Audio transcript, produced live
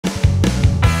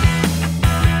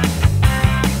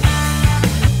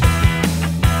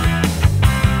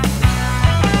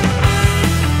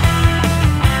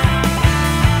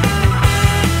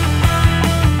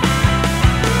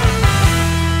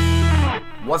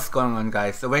What's going on,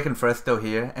 guys? AwakenFirsto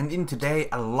here, and in today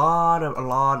a lot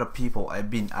of people have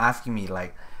been asking me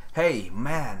like, hey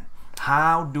man,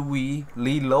 how do we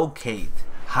relocate?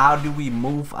 How do we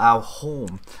move our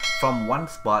home from one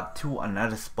spot to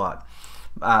another spot?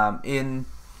 In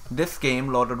this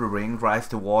game, Lord of the Rings Rise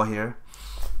to War here,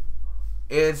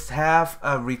 it have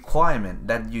a requirement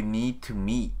that you need to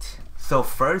meet. So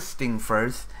first thing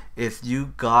first is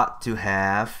you got to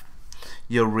have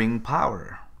your ring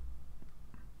power.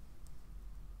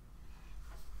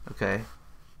 Okay,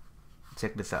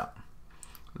 check this out.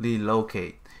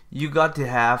 Relocate. You got to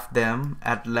have them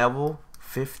at level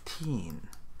 15.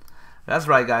 That's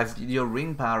right, guys. Your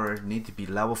ring power need to be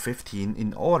level 15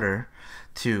 in order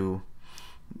to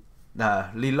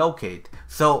relocate.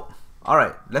 So,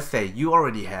 alright, let's say you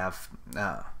already have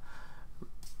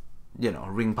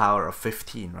ring power of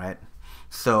 15, right?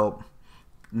 So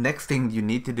next thing you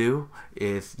need to do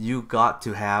is you got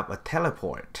to have a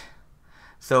teleport.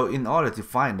 So in order to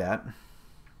find that,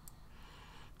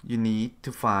 you need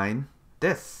to find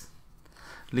this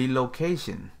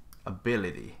relocation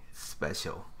ability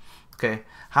special. Okay,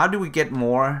 how do we get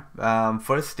more?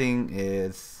 First thing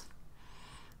is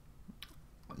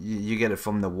you get it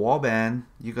from the warband.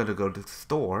 You gotta go to the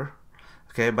store.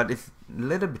 Okay, but it's a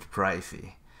little bit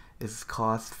pricey. It's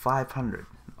cost 500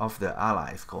 of the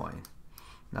allies coin.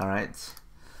 Alright,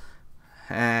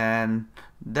 and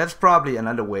that's probably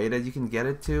another way that you can get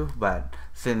it too, but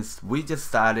since we just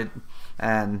started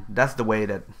and that's the way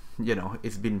that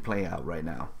it's been playing out right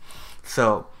now.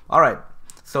 So alright,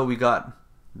 so we got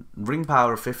ring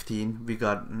power 15, we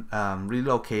got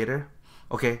relocator.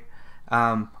 Okay,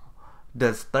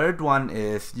 the third one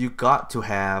is you got to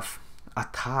have a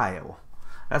tile.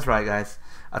 That's right, guys,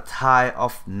 a tile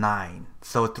of 9,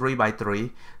 so 3 by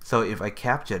 3. So if I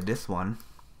capture this one,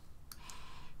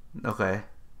 okay,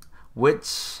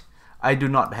 which I do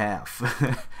not have.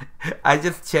 I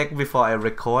just checked before I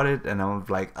recorded and I was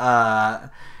like,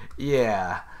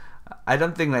 yeah, I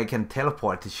don't think I can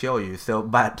teleport to show you. So,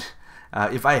 but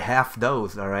if I have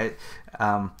those, alright,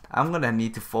 I'm gonna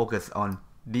need to focus on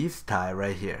this tile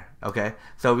right here. Okay,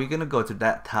 so we're gonna go to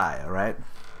that tile, alright?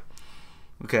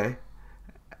 Okay,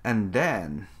 and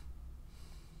then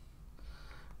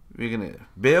we're gonna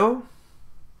build.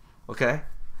 Okay,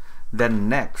 then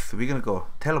next we're gonna go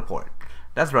teleport.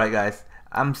 That's right, guys,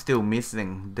 I'm still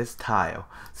missing this tile,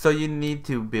 so you need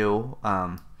to build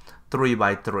 3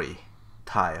 by 3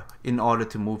 tile in order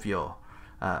to move your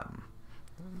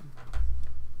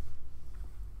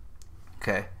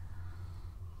okay,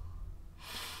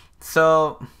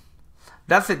 so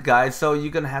that's it, guys. So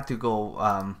you're gonna have to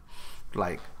go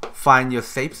like find your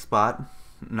safe spot,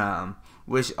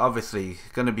 which obviously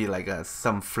gonna be like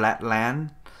some flat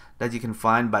land that you can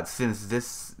find, but since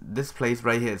this place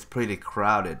right here is pretty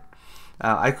crowded,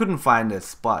 I couldn't find a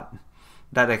spot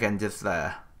that I can just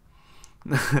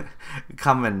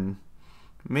come and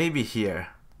maybe here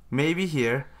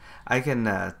I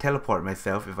can teleport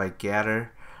myself if I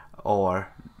gather, or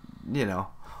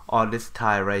on this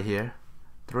tile right here,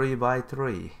 3 by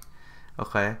 3.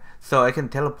 Okay, so I can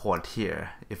teleport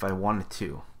here if I wanted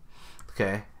to.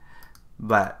 Okay,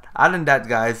 but other than that,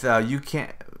 guys, you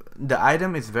can't. The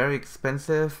item is very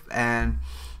expensive, and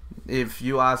if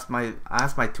you ask my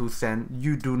 2 cents,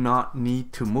 you do not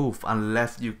need to move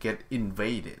unless you get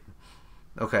invaded.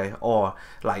 Okay, or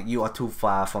like you are too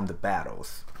far from the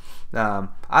battles.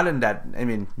 Other than that, I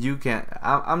mean, you can.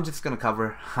 I'm just gonna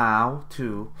cover how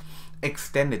to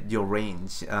extend your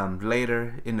range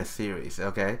later in the series.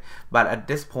 Okay, but at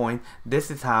this point,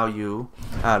 this is how you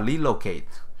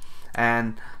relocate.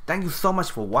 And thank you so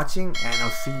much for watching, and I'll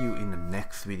see you in the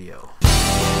next video.